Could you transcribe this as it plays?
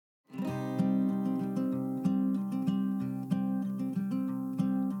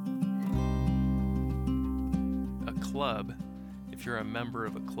club, if you're a member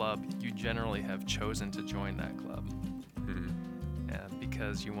of a club, you generally have chosen to join that club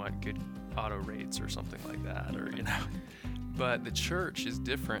because you want good auto rates or something like that, or But the church is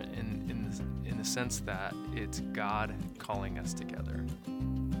different in the sense that it's God calling us together.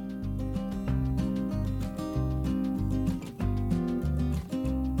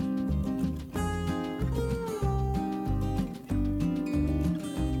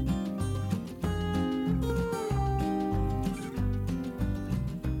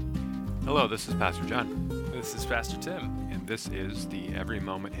 Hello, this is Pastor John. This is Pastor Tim. And this is the Every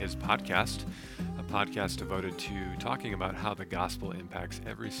Moment His podcast, a podcast devoted to talking about how the gospel impacts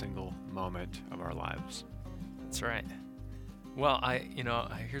every single moment of our lives. That's right. Well,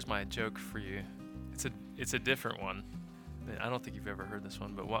 here's my joke for you. It's a different one. I don't think you've ever heard this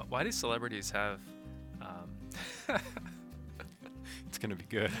one, but why do celebrities have... It's going to be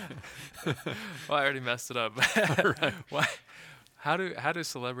good. Well, I already messed it up. Right. Why? How do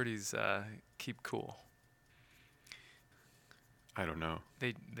celebrities keep cool? I don't know.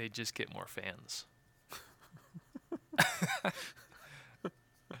 They just get more fans.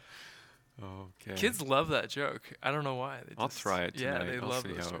 Okay. Kids love that joke. I don't know why. I'll try it tonight. Yeah, they I'll love see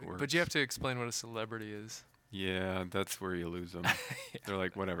those how it jokes. works. But you have to explain what a celebrity is. Yeah, that's where you lose them. Yeah. They're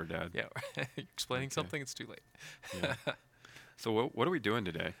like, whatever, Dad. Yeah, explaining Okay. something, it's too late. Yeah. So what are we doing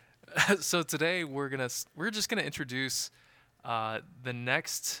today? So today we're just gonna introduce the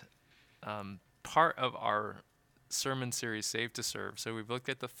next part of our sermon series, Save to Serve. So we've looked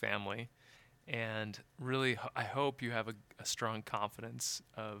at the family, and really I hope you have a strong confidence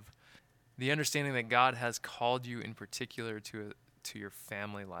of the understanding that God has called you in particular to your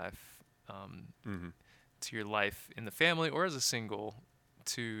family life, to your life in the family or as a single,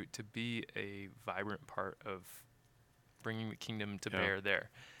 to be a vibrant part of bringing the kingdom to bear there.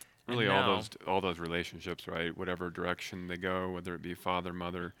 Really, all those relationships, right? Whatever direction they go, whether it be father,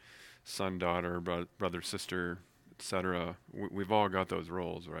 mother, son, daughter, brother, sister, etc. We've all got those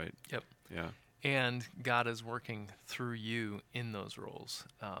roles, right? Yep. Yeah. And God is working through you in those roles.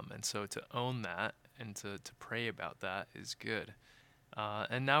 And so to own that and to pray about that is good.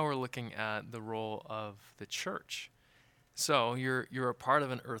 And now we're looking at the role of the church. So you're a part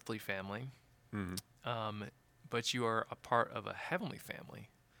of an earthly family, but you are a part of a heavenly family.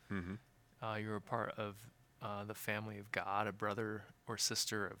 You're a part of the family of God, a brother or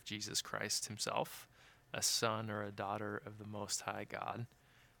sister of Jesus Christ himself, a son or a daughter of the Most High God,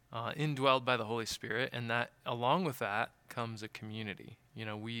 indwelled by the Holy Spirit, and that along with that comes a community.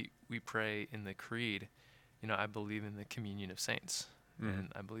 We pray in the Creed, I believe in the communion of saints,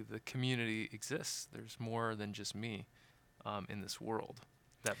 and I believe the community exists. There's more than just me in this world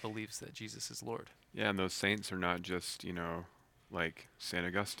that believes that Jesus is Lord. Yeah, and those saints are not just, like St.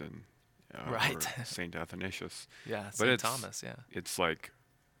 Augustine, right? Or St. Athanasius. Yeah, But St. Thomas, yeah. It's like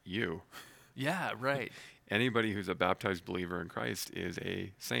you. Yeah, right. Anybody who's a baptized believer in Christ is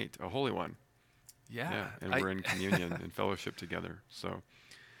a saint, a holy one. Yeah. And we're in communion and fellowship together. So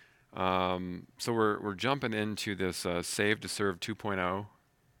we're jumping into this Save to Serve 2.0,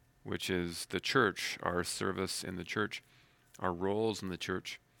 which is the church, our service in the church, our roles in the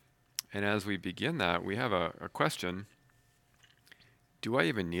church. And as we begin that, we have a question. Do I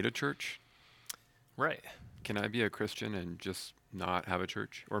even need a church? Right. Can I be a Christian and just not have a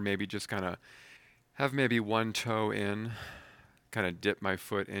church? Or maybe just kind of have maybe one toe in, kind of dip my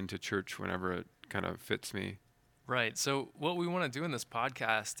foot into church whenever it kind of fits me? Right. So what we want to do in this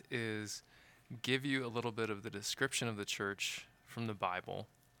podcast is give you a little bit of the description of the church from the Bible.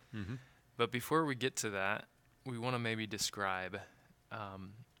 But before we get to that, we want to maybe describe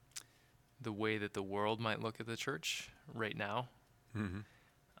the way that the world might look at the church right now.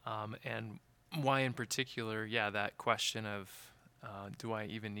 And why in particular, that question of do I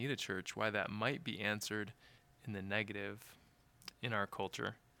even need a church, why that might be answered in the negative in our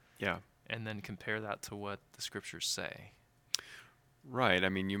culture. Yeah. And then compare that to what the scriptures say. Right. I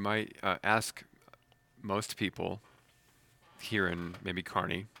mean, you might ask most people here in maybe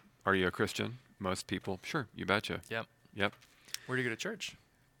Kearney, are you a Christian? Most people, sure, you betcha. Yep. Where do you go to church?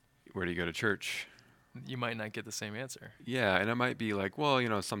 Where do you go to church? You might not get the same answer. Yeah, and it might be like,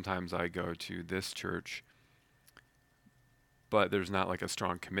 well, sometimes I go to this church, but there's not like a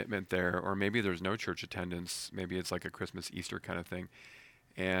strong commitment there, or maybe there's no church attendance. Maybe it's like a Christmas, Easter kind of thing.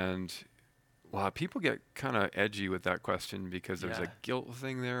 And people get kind of edgy with that question because there's a guilt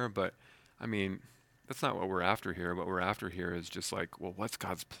thing there, but I mean, that's not what we're after here. What we're after here is just like, well, what's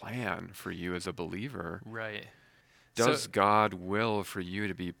God's plan for you as a believer? Right. Does God will for you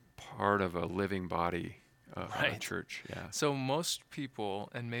to be part of a living body on a Right. church. Yeah. So most people,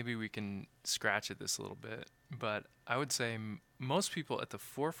 and maybe we can scratch at this a little bit, but I would say most people at the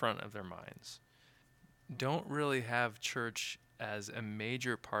forefront of their minds don't really have church as a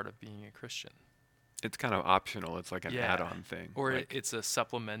major part of being a Christian. It's kind of optional. It's like an Yeah. add-on thing. Or like, it's a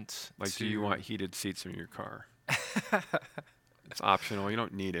supplement like, to... do you want heated seats in your car? It's optional. You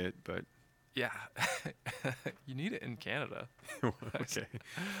don't need it, but Yeah. You need it in Canada. okay.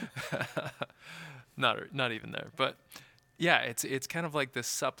 Not even there. But yeah, it's kind of like this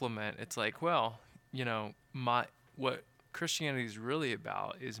supplement. It's like, well, what Christianity is really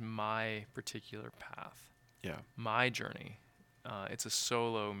about is my particular path, Yeah. my journey. It's a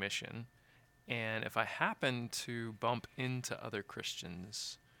solo mission. And if I happen to bump into other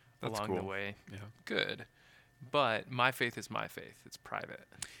Christians That's along the cool. way, Yeah. good. But my faith is my faith. It's private.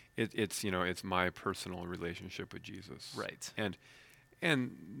 It's my personal relationship with Jesus. Right.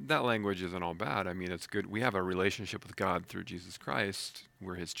 And that language isn't all bad. I mean, it's good. We have a relationship with God through Jesus Christ.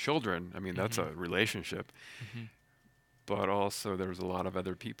 We're his children. I mean, that's a relationship. Mm-hmm. But also there's a lot of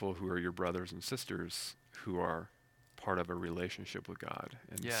other people who are your brothers and sisters who are part of a relationship with God.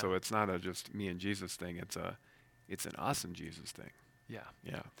 And Yeah. so it's not a just me and Jesus thing. It's an us and Jesus thing. Yeah.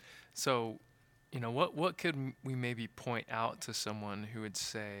 Yeah. So, what could we maybe point out to someone who would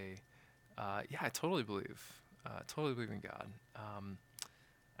say, yeah, I totally believe in God.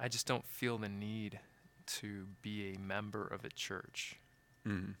 I just don't feel the need to be a member of a church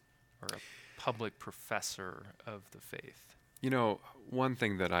Mm-hmm. or a public professor of the faith. One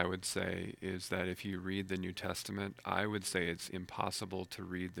thing that I would say is that if you read the New Testament, I would say it's impossible to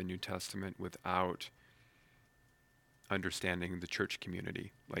read the New Testament without understanding the church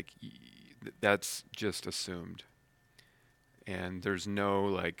community. Like, that's just assumed. And there's no,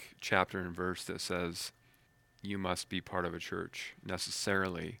 like, chapter and verse that says you must be part of a church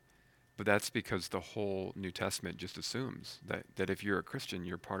necessarily. But that's because the whole New Testament just assumes that if you're a Christian,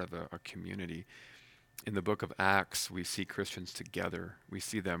 you're part of a community. In the book of Acts, we see Christians together. We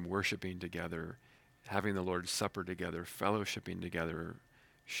see them worshiping together, having the Lord's Supper together, fellowshipping together,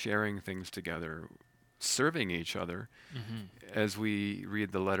 sharing things together, serving each other. Mm-hmm. As we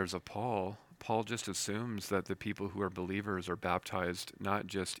read the letters of Paul just assumes that the people who are believers are baptized not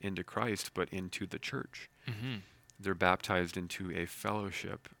just into Christ, but into the church. Mm-hmm. They're baptized into a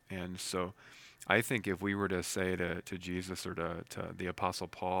fellowship. And so I think if we were to say to Jesus or to the Apostle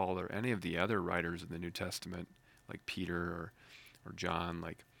Paul or any of the other writers in the New Testament, like Peter or John,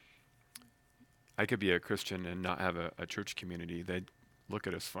 like, I could be a Christian and not have a church community, they'd look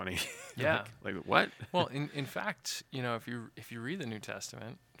at us funny. Yeah. like what? Well, in fact, if you read the New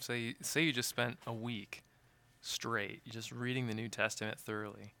Testament, say you just spent a week straight just reading the New Testament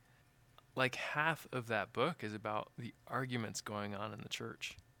thoroughly, like half of that book is about the arguments going on in the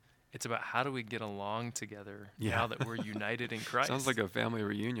church. It's about how do we get along together now that we're united in Christ. Sounds like a family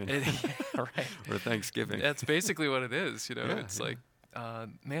reunion. Right. Or Thanksgiving. That's basically what it is. Yeah, It's like,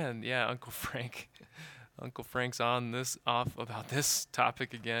 man, yeah, Uncle Frank's off about this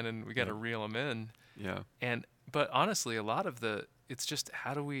topic again, and we got to reel him in. Yeah. But honestly, a lot of it's just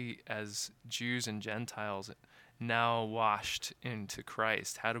how do we, as Jews and Gentiles, now washed into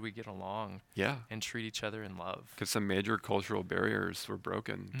Christ, how do we get along Yeah. and treat each other in love? Because some major cultural barriers were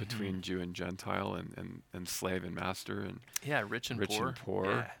broken Mm-hmm. between Jew and Gentile and slave and master and Yeah, rich and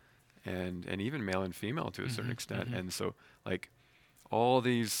poor. Yeah. and even male and female to a certain Mhm, extent. mhm. And so, like, all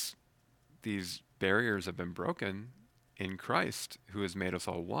these barriers have been broken in Christ, who has made us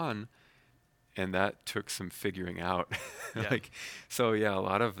all one. And that took some figuring out. Yeah. A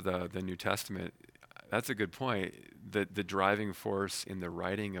lot of the New Testament, that's a good point. The driving force in the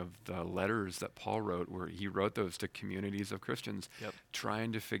writing of the letters that Paul wrote, where he wrote those to communities of Christians, Yep.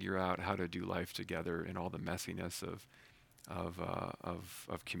 trying to figure out how to do life together in all the messiness of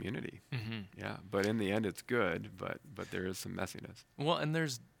community. Mm-hmm. Yeah, but in the end, it's good. But there is some messiness. Well, and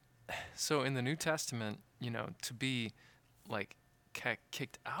so in the New Testament, to be like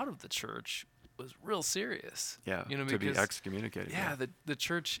kicked out of the church was real serious. Yeah, to be excommunicated. Yeah, the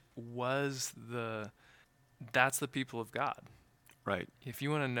church was that's the people of God. Right. If you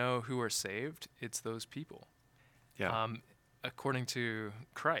want to know who are saved, it's those people. Yeah. According to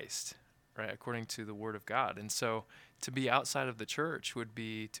Christ, right? According to the Word of God. And so to be outside of the church would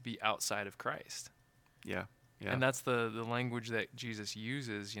be to be outside of Christ. Yeah. Yeah. And that's the language that Jesus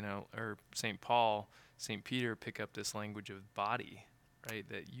uses, or St. Paul, St. Peter pick up this language of body, right?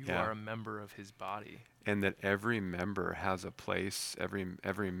 That you are a member of his body. And that every member has a place,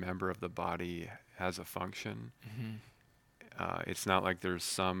 every member of the body has a function. Mm-hmm. It's not like there's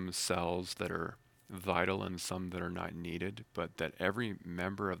some cells that are vital and some that are not needed, but that every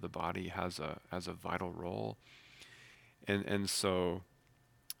member of the body has a vital role. And so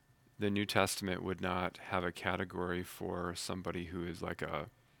the New Testament would not have a category for somebody who is like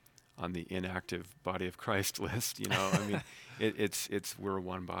on the inactive body of Christ list. I mean, it's we're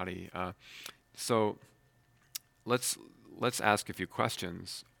one body. So let's ask a few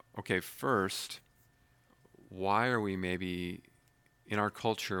questions. Okay, first, why are we maybe in our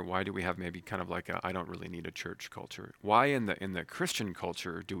culture? Why do we have maybe kind of like a I don't really need a church culture? Why in the Christian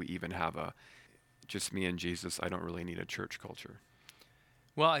culture do we even have a just me and Jesus? I don't really need a church culture.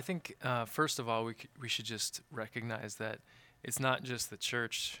 Well, I think first of all, we should just recognize that it's not just the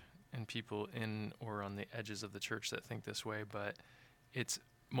church and people in or on the edges of the church that think this way, but it's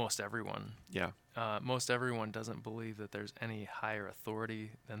most everyone. Yeah. Most everyone doesn't believe that there's any higher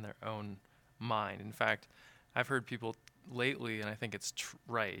authority than their own mind. In fact, I've heard people lately, and I think it's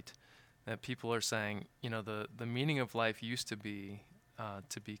right, that people are saying, the meaning of life used to be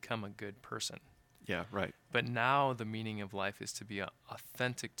to become a good person. Yeah, right. But now the meaning of life is to be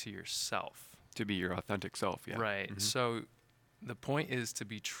authentic to yourself. To be your authentic self, yeah. Right. Mm-hmm. So the point is to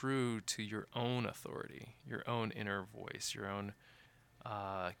be true to your own authority, your own inner voice, your own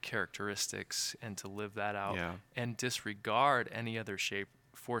characteristics, and to live that out and disregard any other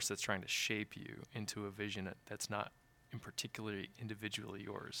force that's trying to shape you into a vision that's not in particularly individually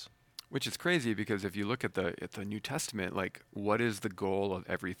yours. Which is crazy because if you look at the New Testament, like what is the goal of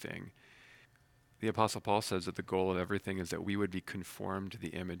everything? The Apostle Paul says that the goal of everything is that we would be conformed to the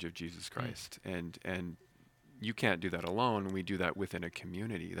image of Jesus Christ. And you can't do that alone. We do that within a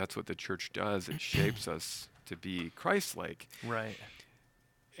community. That's what the church does. It shapes us to be Christ-like. Right.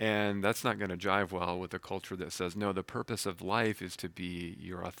 And that's not going to jive well with a culture that says, no, the purpose of life is to be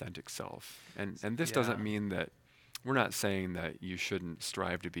your authentic self. And this doesn't mean that we're not saying that you shouldn't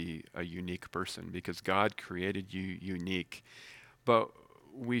strive to be a unique person because God created you unique. But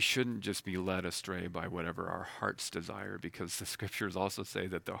we shouldn't just be led astray by whatever our hearts desire, because the scriptures also say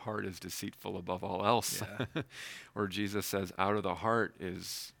that the heart is deceitful above all else. Yeah. Or Jesus says, out of the heart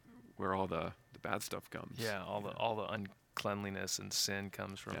is where all the bad stuff comes. Yeah, all the uncleanliness and sin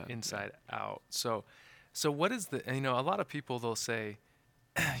comes from inside out. So what is the? A lot of people, they'll say,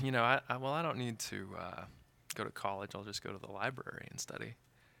 I don't need to go to college. I'll just go to the library and study.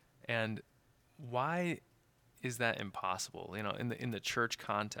 And why is that impossible? In the church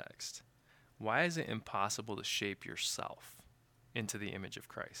context, why is it impossible to shape yourself into the image of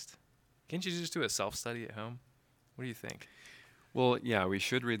Christ? Can't you just do a self-study at home? What do you think? Well, yeah, we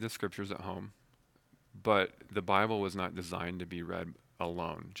should read the scriptures at home, but the Bible was not designed to be read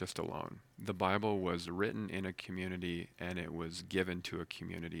alone, just alone. The Bible was written in a community and it was given to a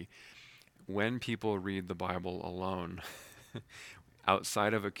community. When people read the Bible alone,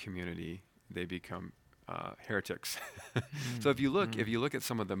 outside of a community, they become heretics. So if you look at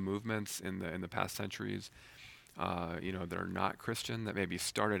some of the movements in the past centuries, that are not Christian, that maybe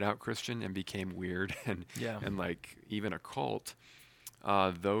started out Christian and became weird and like even a cult,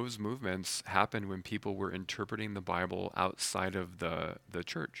 those movements happened when people were interpreting the Bible outside of the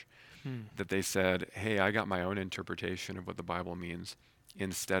church. That they said, hey, I got my own interpretation of what the Bible means,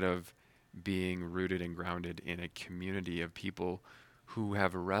 instead of being rooted and grounded in a community of people who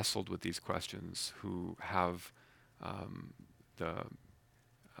have wrestled with these questions, who have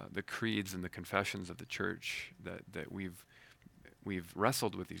the creeds and the confessions of the church that we've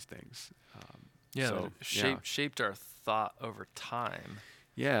wrestled with these things. Shaped our thought over time.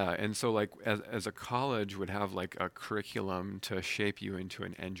 Yeah, and so like as a college would have like a curriculum to shape you into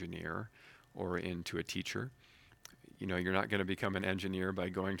an engineer or into a teacher. You're not going to become an engineer by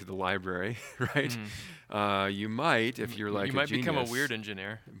going to the library, right? You might if you're like you might a genius, become a weird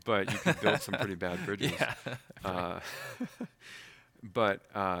engineer, but you can build some pretty bad bridges. Yeah. But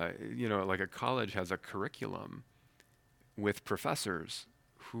like a college has a curriculum with professors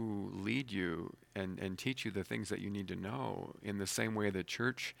who lead you and teach you the things that you need to know. In the same way the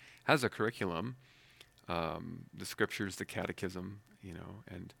church has a curriculum, the scriptures, the catechism,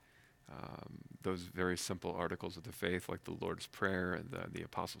 and those very simple articles of the faith, like the Lord's Prayer, the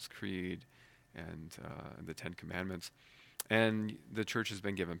Apostles' Creed, and the Ten Commandments. And the church has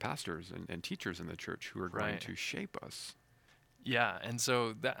been given pastors and teachers in the church who are going to shape us. Yeah, and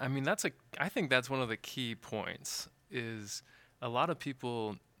so I think that's one of the key points. Is a lot of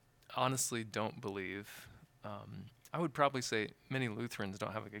people honestly don't believe. I would probably say many Lutherans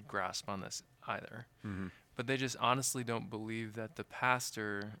don't have a good grasp on this either. Mm-hmm. But they just honestly don't believe that the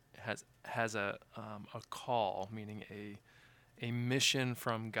pastor has a call, meaning a mission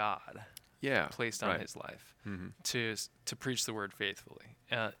from God, placed on his life to preach the word faithfully.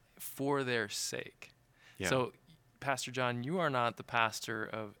 for their sake. Yeah. So, Pastor John, you are not the pastor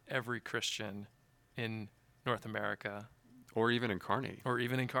of every Christian in North America. Or even in Kearney.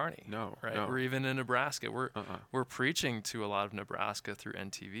 No, right? No. Or even in Nebraska. Uh-uh. We're preaching to a lot of Nebraska through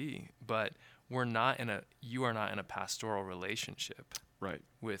NTV, but you are not in a pastoral relationship. Right.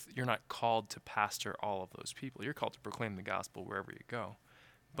 You're not called to pastor all of those people. You're called to proclaim the gospel wherever you go.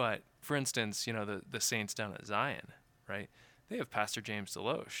 But for instance, the saints down at Zion, right? They have Pastor James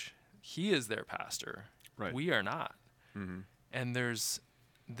Deloche. He is their pastor. Right. We are not. Mm-hmm. And this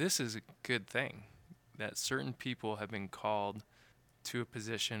is a good thing, that certain people have been called to a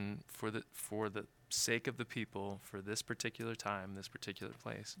position for the sake of the people, for this particular time, this particular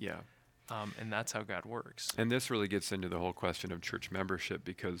place. Yeah. And that's how God works. And this really gets into the whole question of church membership,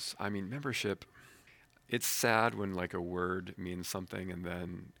 because, membership, it's sad when like a word means something and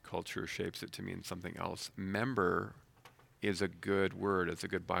then culture shapes it to mean something else. Member is a good word. It's a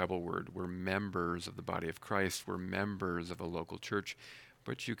good Bible word. We're members of the body of Christ. We're members of a local church.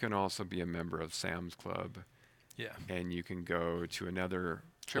 But you can also be a member of Sam's Club. Yeah. And you can go to another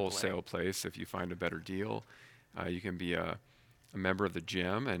wholesale place if you find a better deal. You can be a member of the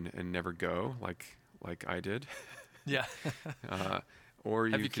gym and never go like I did. Yeah. Or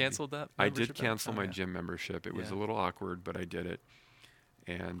have you canceled that? I did cancel my gym membership. It was Yeah. a little awkward, but I did it.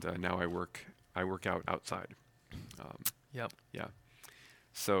 And now I work out outside. Yep. Yeah.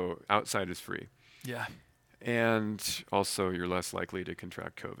 So outside is free. Yeah. And also you're less likely to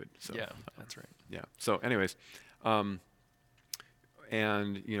contract COVID. So yeah, that's right. yeah. So anyways, and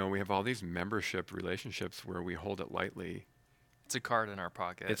we have all these membership relationships where we hold it lightly. It's a card in our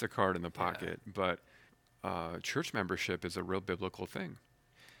pocket. It's a card in the pocket, but church membership is a real biblical thing.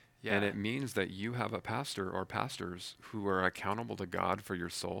 Yeah. And it means that you have a pastor or pastors who are accountable to God for your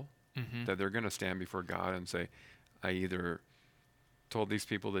soul, Mm-hmm. that they're going to stand before God and say, I either told these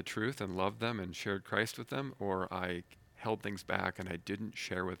people the truth and loved them and shared Christ with them, or I held things back and I didn't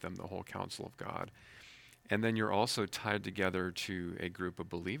share with them the whole counsel of God. And then you're also tied together to a group of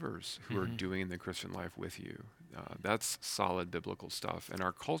believers who are doing the Christian life with you. That's solid biblical stuff. And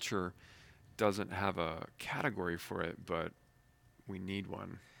our culture doesn't have a category for it, but we need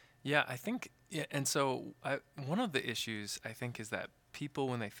one. Yeah, I think, and so one of the issues, I think, is that people,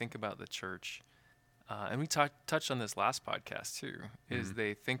 when they think about the church, and we touched on this last podcast too, is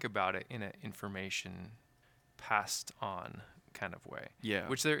they think about it in an information passed on kind of way. Yeah.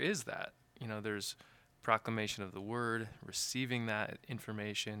 Which there is that. There's proclamation of the word, receiving that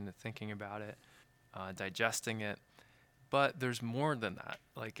information, thinking about it, digesting it. But there's more than that.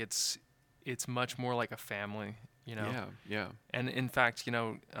 Like it's much more like a family, Yeah, yeah. And in fact,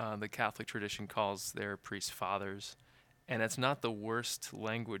 the Catholic tradition calls their priests fathers. And it's not the worst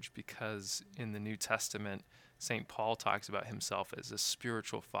language, because in the New Testament, St. Paul talks about himself as a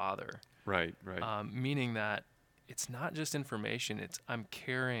spiritual father. Right. Meaning that it's not just information, it's I'm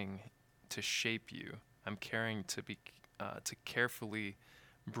caring to shape you. I'm caring to carefully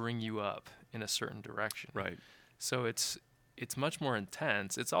bring you up in a certain direction. Right. So it's much more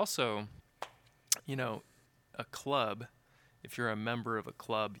intense. It's also, a club. If you're a member of a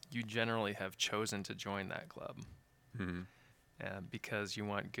club, you generally have chosen to join that club. Mm-hmm. Because you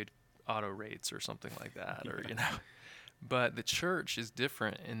want good auto rates or something like that, or But the church is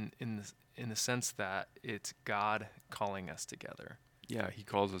different in the sense that it's God calling us together. Yeah, he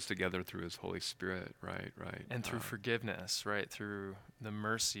calls us together through his Holy Spirit, right. And through forgiveness, right? Through the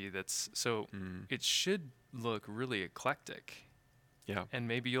mercy it should look really eclectic. Yeah. And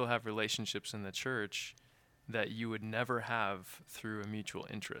maybe you'll have relationships in the church that you would never have through a mutual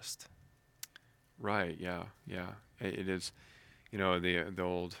interest. Right, yeah. It is, the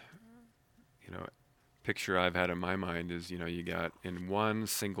old, picture I've had in my mind is, you got in one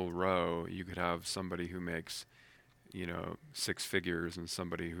single row, you could have somebody who makes, 6 figures and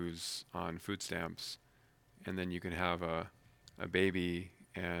somebody who's on food stamps. And then you can have a baby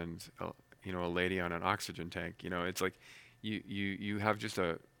and, a lady on an oxygen tank. It's like you have just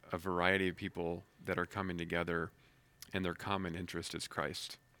a variety of people that are coming together, and their common interest is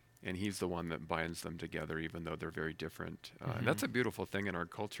Christ. And he's the one that binds them together, even though they're very different. And that's a beautiful thing in our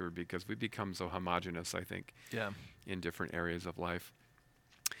culture, because we become so homogenous, I think, in different areas of life.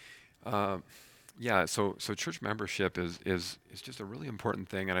 So church membership is just a really important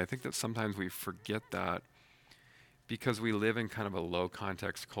thing. And I think that sometimes we forget that, because we live in kind of a low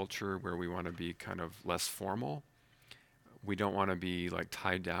context culture where we want to be kind of less formal. We don't want to be like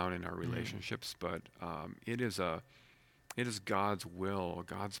tied down in our relationships, but it is God's will,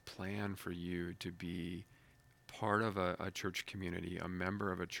 God's plan for you to be part of a church community, a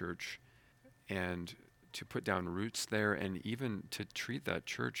member of a church, and to put down roots there, and even to treat that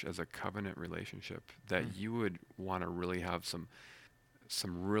church as a covenant relationship, that you would want to really have some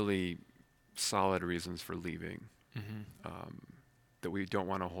really solid reasons for leaving, that we don't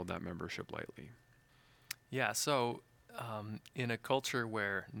want to hold that membership lightly. Yeah, so in a culture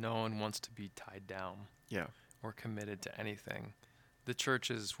where no one wants to be tied down or committed to anything, the church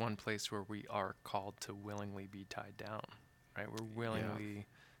is one place where we are called to willingly be tied down, right? We're willingly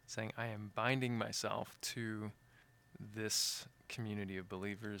saying, I am binding myself to this community of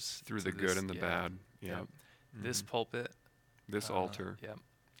believers. Through the good and the bad. Yeah. This pulpit. This altar. Yep.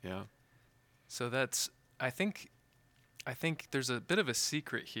 Yeah. So I think there's a bit of a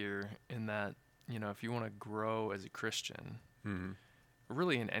secret here in that, if you want to grow as a Christian,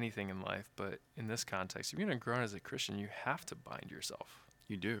 really in anything in life, but in this context, if you want to grow as a Christian, you have to bind yourself.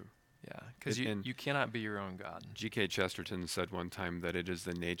 You do. Yeah, because you cannot be your own God. G.K. Chesterton said one time that it is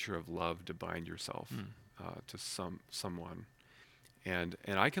the nature of love to bind yourself to someone. And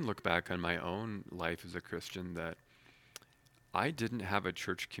I can look back on my own life as a Christian that I didn't have a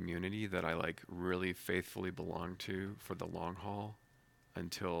church community that I really faithfully belonged to for the long haul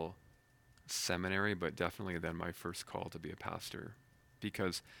until seminary, but definitely then my first call to be a pastor,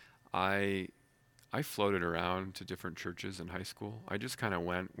 because I floated around to different churches in high school. I just kind of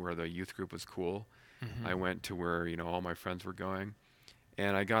went where the youth group was cool. I went to where all my friends were going,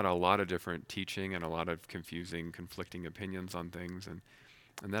 and I got a lot of different teaching and a lot of conflicting opinions on things, and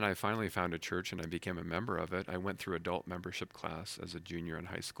then I finally found a church and I became a member of it. I went through adult membership class as a junior in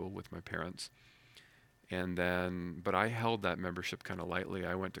high school with my parents. But I held that membership kind of lightly.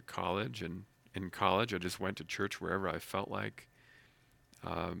 I went to college, and in college I just went to church wherever I felt like.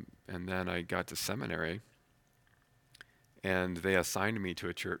 And then I got to seminary, and they assigned me to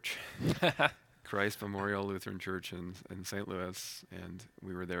a church, Christ Memorial Lutheran Church in St. Louis, and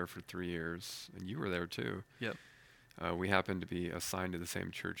we were there for 3 years, and you were there too. Yep. We happened to be assigned to the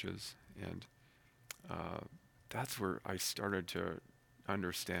same churches, and that's where I started to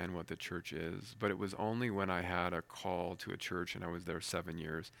understand what the church is. But it was only when I had a call to a church, and I was there 7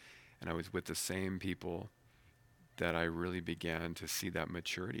 years, and I was with the same people, that I really began to see that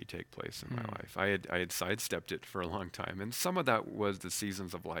maturity take place in my life. I had sidestepped it for a long time, and some of that was the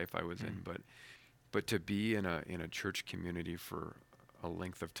seasons of life I was in. But to be in a church community for a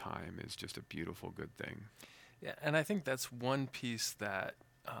length of time is just a beautiful, good thing. Yeah, and I think that's one piece that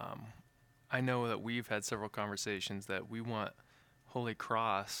I know that we've had several conversations that we want Holy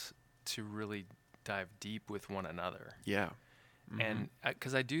Cross to really dive deep with one another. Yeah. And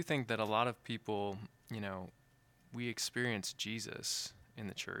because I do think that a lot of people, we experience Jesus in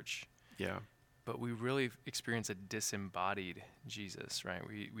the church. Yeah. But we really experience a disembodied Jesus, right?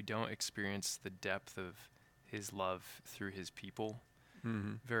 We don't experience the depth of his love through his people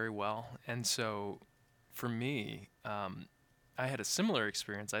very well. And so for me, I had a similar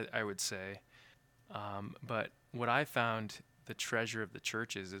experience, I would say. But what I found the treasure of the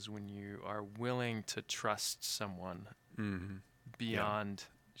church is when you are willing to trust someone beyond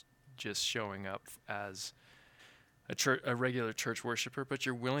just showing up as a regular church worshiper, but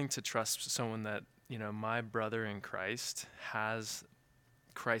you're willing to trust someone that, my brother in Christ has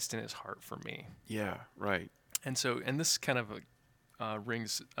Christ in his heart for me. Yeah, right. And so, and this kind of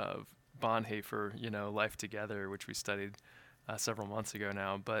rings of Bonhoeffer, Life Together, which we studied several months ago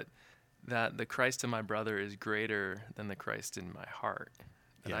now, but that the Christ in my brother is greater than the Christ in my heart.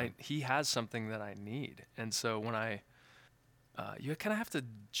 That he has something that I need. And so when you kind of have to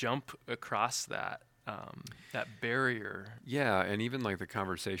jump across that barrier. Yeah, and even the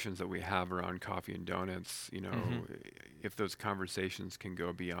conversations that we have around coffee and donuts, if those conversations can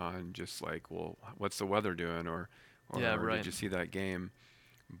go beyond just well, what's the weather doing, or did you see that game?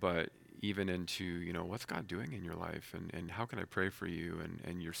 But even into, what's God doing in your life, and how can I pray for you,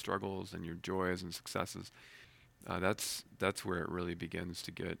 and your struggles and your joys and successes. That's where it really begins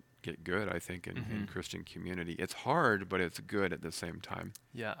to get good, I think, in Christian community. It's hard, but it's good at the same time.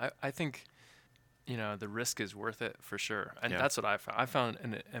 Yeah, I think, the risk is worth it for sure. And that's what I found. I found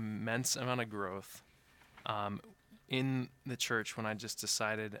an immense amount of growth in the church when I just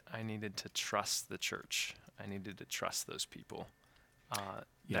decided I needed to trust the church. I needed to trust those people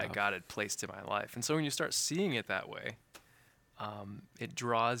that God had placed in my life. And so when you start seeing it that way, it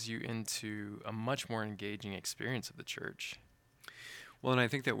draws you into a much more engaging experience of the church. Well, and I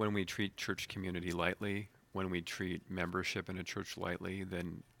think that when we treat church community lightly, when we treat membership in a church lightly,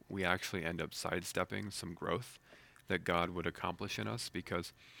 then we actually end up sidestepping some growth that God would accomplish in us,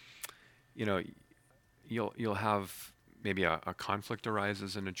 because, you'll have maybe a conflict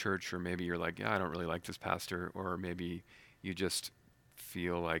arises in a church, or maybe you're like, yeah, I don't really like this pastor, or maybe you just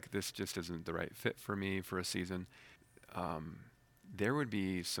feel like this just isn't the right fit for me for a season, there would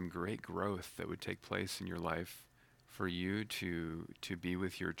be some great growth that would take place in your life for you to be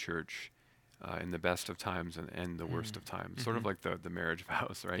with your church in the best of times and the worst of times, sort of like the marriage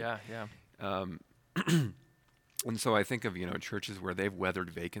vows, right? Yeah, yeah. And so I think of, churches where they've weathered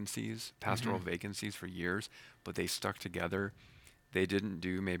vacancies, pastoral vacancies for years, but they stuck together. They didn't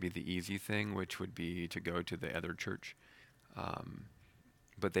do maybe the easy thing, which would be to go to the other church.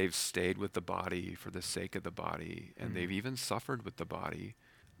 But they've stayed with the body for the sake of the body, and they've even suffered with the body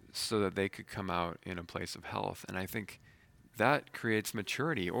so that they could come out in a place of health. And I think that creates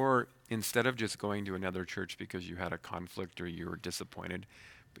maturity. Or instead of just going to another church because you had a conflict or you were disappointed,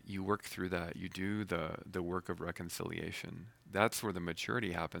 but you work through that, you do the work of reconciliation. That's where the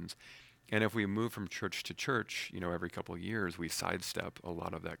maturity happens. And if we move from church to church, every couple of years, we sidestep a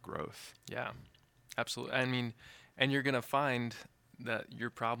lot of that growth. Yeah, absolutely. I mean, and you're going to find that your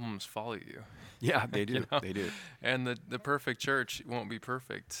problems follow you. Yeah, they do. They do. And the perfect church won't be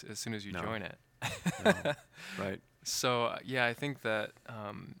perfect as soon as you join it. No. Right. So, yeah, I think that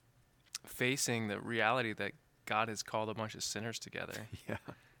facing the reality that God has called a bunch of sinners together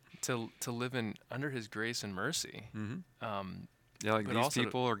to live under his grace and mercy. Yeah, these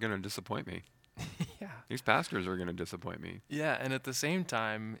people are going to disappoint me. Yeah. These pastors are going to disappoint me. Yeah, and at the same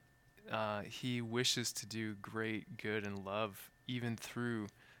time, he wishes to do great good and love even through,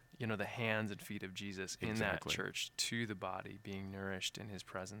 the hands and feet of Jesus in that church to the body being nourished in his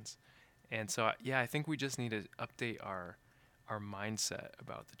presence. And so, I think we just need to update our mindset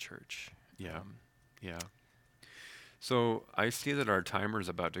about the church. Yeah. Yeah. So I see that our timer's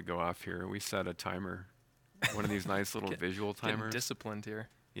about to go off here. We set a timer, one of these nice little visual timers. Getting disciplined here.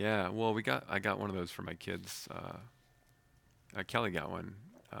 Yeah. Well, I got one of those for my kids. Kelly got one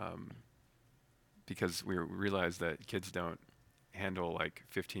because we realized that kids don't handle like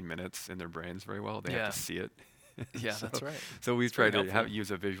 15 minutes in their brains very well. They have to see it. Yeah, that's right. So we tried to use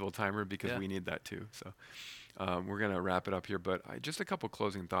a visual timer because we need that too. So we're going to wrap it up here, but just a couple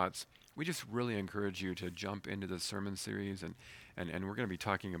closing thoughts. We just really encourage you to jump into the sermon series, and we're going to be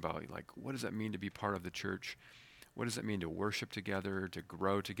talking about like, what does it mean to be part of the church? What does it mean to worship together, to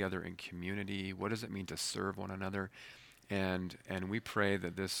grow together in community? What does it mean to serve one another? And we pray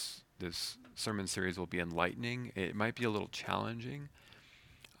that this sermon series will be enlightening. It might be a little challenging,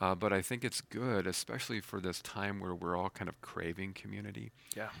 but I think it's good, especially for this time where we're all kind of craving community.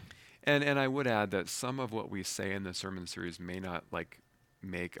 Yeah. And I would add that some of what we say in the sermon series may not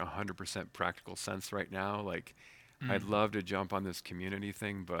make 100% practical sense right now. Like, I'd love to jump on this community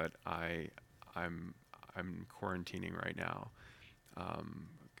thing, but I'm quarantining right now.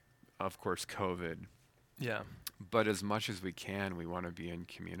 Of course, COVID. Yeah. But as much as we can, we want to be in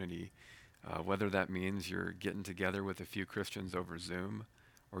community. Whether that means you're getting together with a few Christians over Zoom,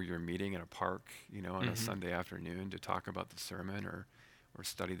 or you're meeting in a park, on a Sunday afternoon to talk about the sermon or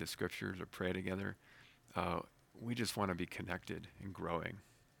study the scriptures or pray together. We just want to be connected and growing.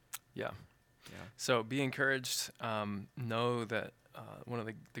 Yeah. So be encouraged. Know that one of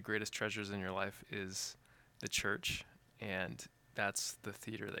the greatest treasures in your life is the church, and that's the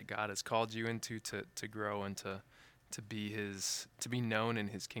theater that God has called you into to grow and to be known in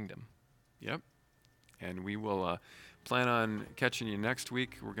his kingdom. Yep. And we will plan on catching you next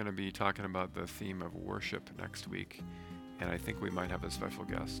week. We're going to be talking about the theme of worship next week, and I think we might have a special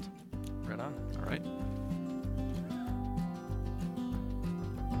guest. Right on. All right.